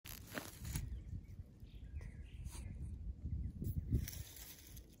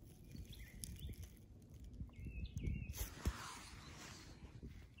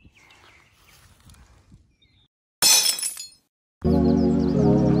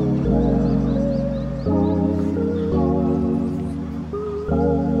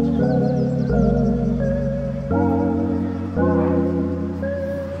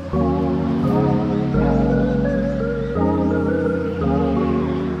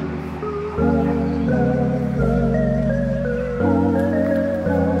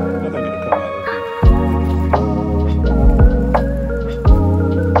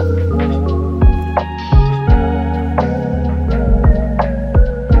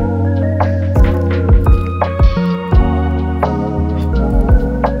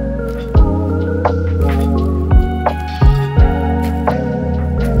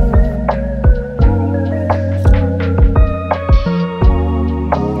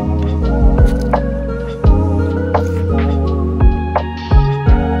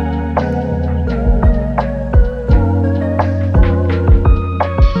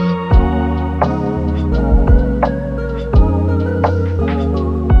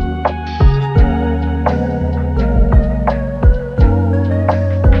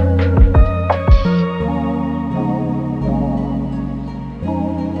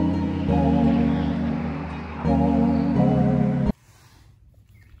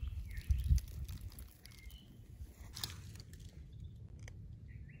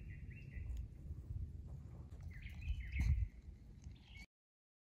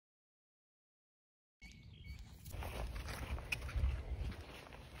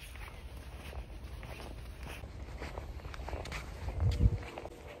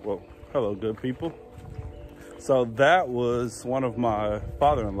Hello, good people. So that was one of my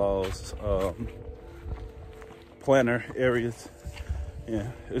father-in-law's planter areas.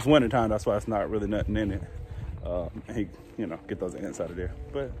 Yeah, it's wintertime, that's why it's not really nothing in it. And he, you know, get those ants out of there.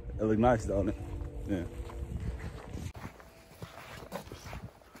 But it look nice, don't it? Yeah.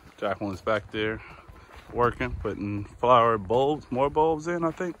 Jacqueline's back there working, putting flower bulbs, more bulbs in,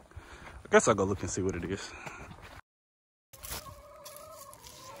 I think. I guess I'll go look and see what it is.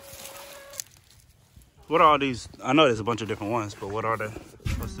 What are all these? I know there's a bunch of different ones, but what are they?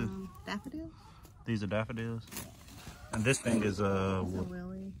 What's this? Daffodils? These are daffodils. And this thing is a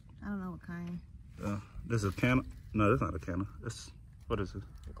willy. I don't know what kind. This is a canna. No, that's not a canna. This, what is it?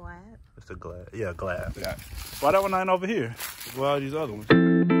 Glad. It's a glad. Yeah, glad. Yeah. Why that one ain't over here? Why are these other ones?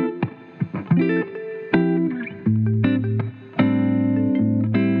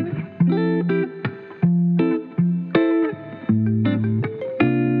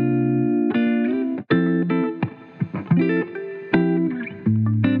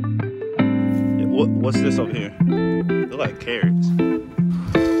 What's this over here? They look like carrots.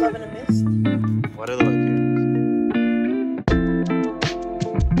 Love in a mist. Why do they look like carrots?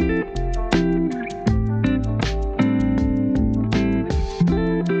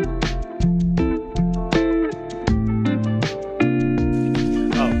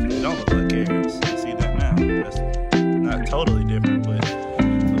 Oh, they don't look like carrots. You see that now? That's not totally different, but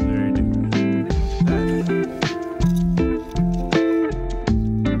it's very different.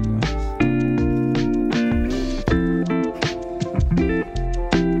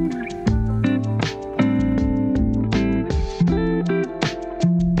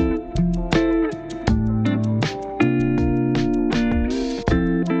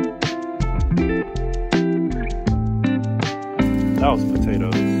 That was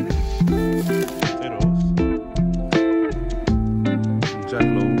potatoes.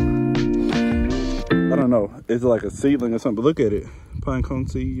 Jackalope. I don't know. It's like a seedling or something, but look at it. Pine cone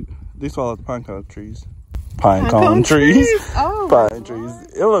seed. These are all the pine cone trees. Pine cone trees. Oh, pine trees.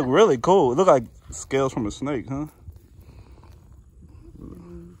 It look really cool. It look like scales from a snake, huh?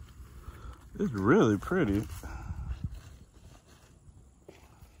 It's really pretty.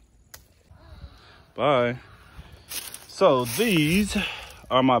 Bye. So these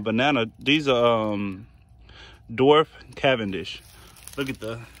are my banana. These are dwarf Cavendish. Look at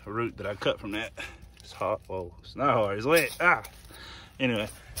the root that I cut from that. It's hard. Whoa, it's not hard. It's wet. Ah. Anyway,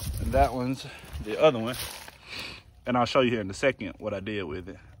 and that one's the other one, and I'll show you here in a second what I did with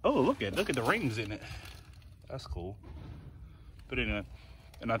it. Oh, look at the rings in it. That's cool. But anyway,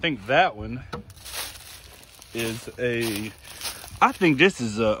 and I think that one is a. I think this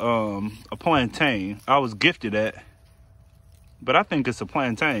is a plantain. I was gifted that. But I think it's a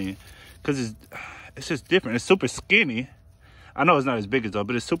plantain because it's just different. It's super skinny. I know it's not as big as though,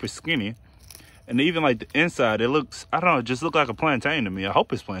 but it's super skinny. And even like the inside, it looks, I don't know, it just look like a plantain to me. I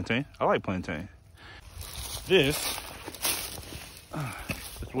hope it's plantain. I like plantain. This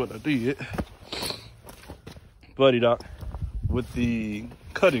is what I did. Buddy Doc with the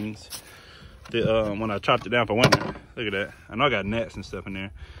cuttings. When I chopped it down for winter. Look at that. I know I got gnats and stuff in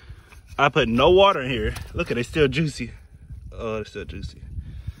there. I put no water in here. Look at it, it's still juicy. Oh, it's still juicy.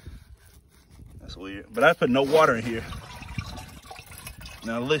 That's weird. But I put no water in here.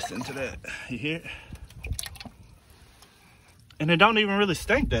 Now listen to that. You hear it? And it don't even really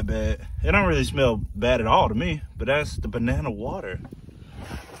stink that bad. It don't really smell bad at all to me. But that's the banana water.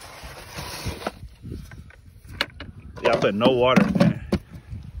 Yeah, I put no water in there.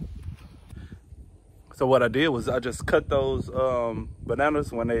 So what I did was I just cut those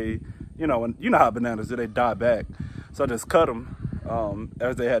bananas when they, you know how bananas do, they die back. So I just cut them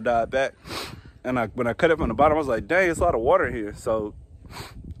as they had died back. And when I cut it from the bottom, I was like, dang, it's a lot of water here. So,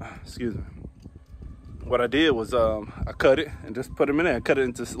 excuse me. What I did was I cut it and just put them in there. I cut it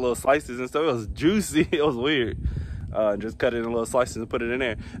into little slices and stuff. It was juicy. It was weird. Just cut it in little slices and put it in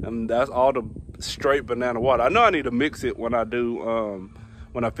there. And that's all the straight banana water. I know I need to mix it when I do,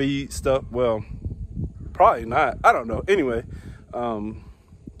 when I feed stuff. Well, probably not. I don't know. Anyway,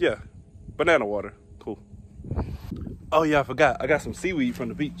 yeah, banana water. Cool. Oh yeah, I forgot. I got some seaweed from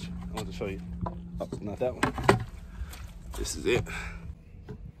the beach. I want to show you. Oh, not that one. This is it.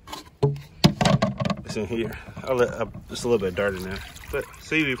 It's in here. Just a little bit of dirt in there. But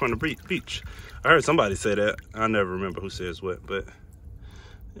seaweed from the beach. I heard somebody say that. I never remember who says what, but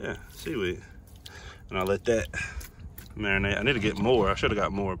yeah, seaweed. And I let that marinate. I need to get more. I should have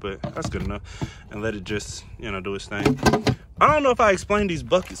got more, but that's good enough. And let it just, do its thing. I don't know if I explained these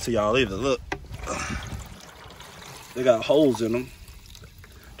buckets to y'all either. Look. They got holes in them.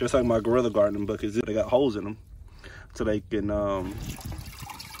 Just like my Gorilla Gardening buckets. They got holes in them. So they can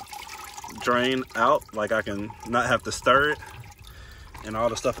drain out, like I can not have to stir it, and all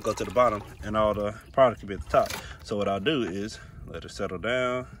the stuff will go to the bottom and all the product can be at the top. So what I'll do is let it settle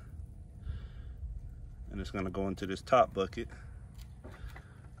down, and it's gonna go into this top bucket.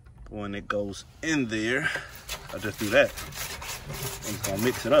 When it goes in there, I just do that. And it's gonna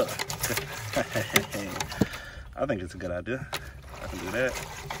mix it up. I think it's a good idea. I can do that.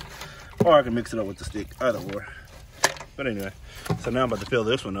 Or I can mix it up with the stick, either or. But anyway, so now I'm about to fill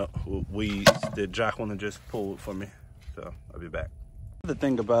this one up with weeds that Jacqueline just pulled for me. So I'll be back. The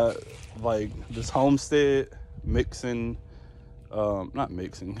thing about like this Homestead mixing, not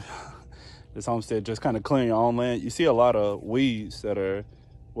mixing, this Homestead just kind of clearing your own land. You see a lot of weeds that are,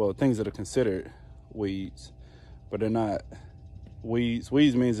 well, things that are considered weeds, but they're not weeds.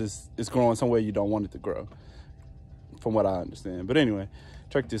 Weeds means it's growing somewhere you don't want it to grow, from what I understand. But anyway,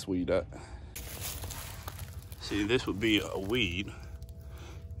 check this weed out. See, this would be a weed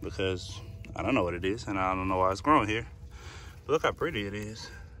because I don't know what it is and I don't know why it's growing here. But look how pretty it is.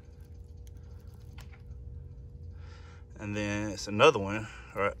 And then it's another one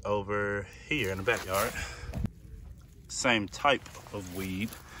right over here in the backyard. Same type of weed.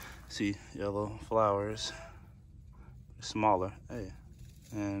 See, yellow flowers, smaller, hey,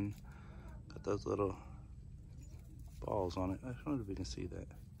 and got those little balls on it. I wonder if we can see that.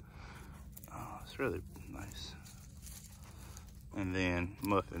 Oh, it's really nice. And then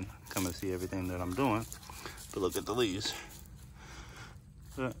Muffin, come and see everything that I'm doing. But look at the leaves.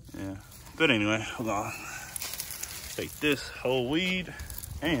 But yeah. But anyway, we're gonna take this whole weed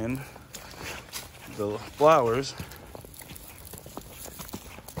and the flowers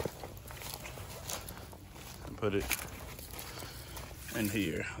and put it in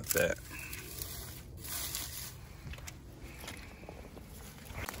here with that.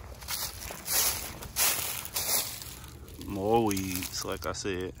 More weeds, like I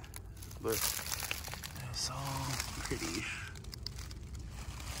said, but they're so pretty.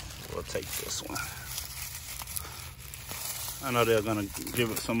 We'll take this one. I know they're gonna give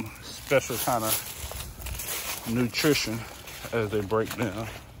it some special kind of nutrition as they break down.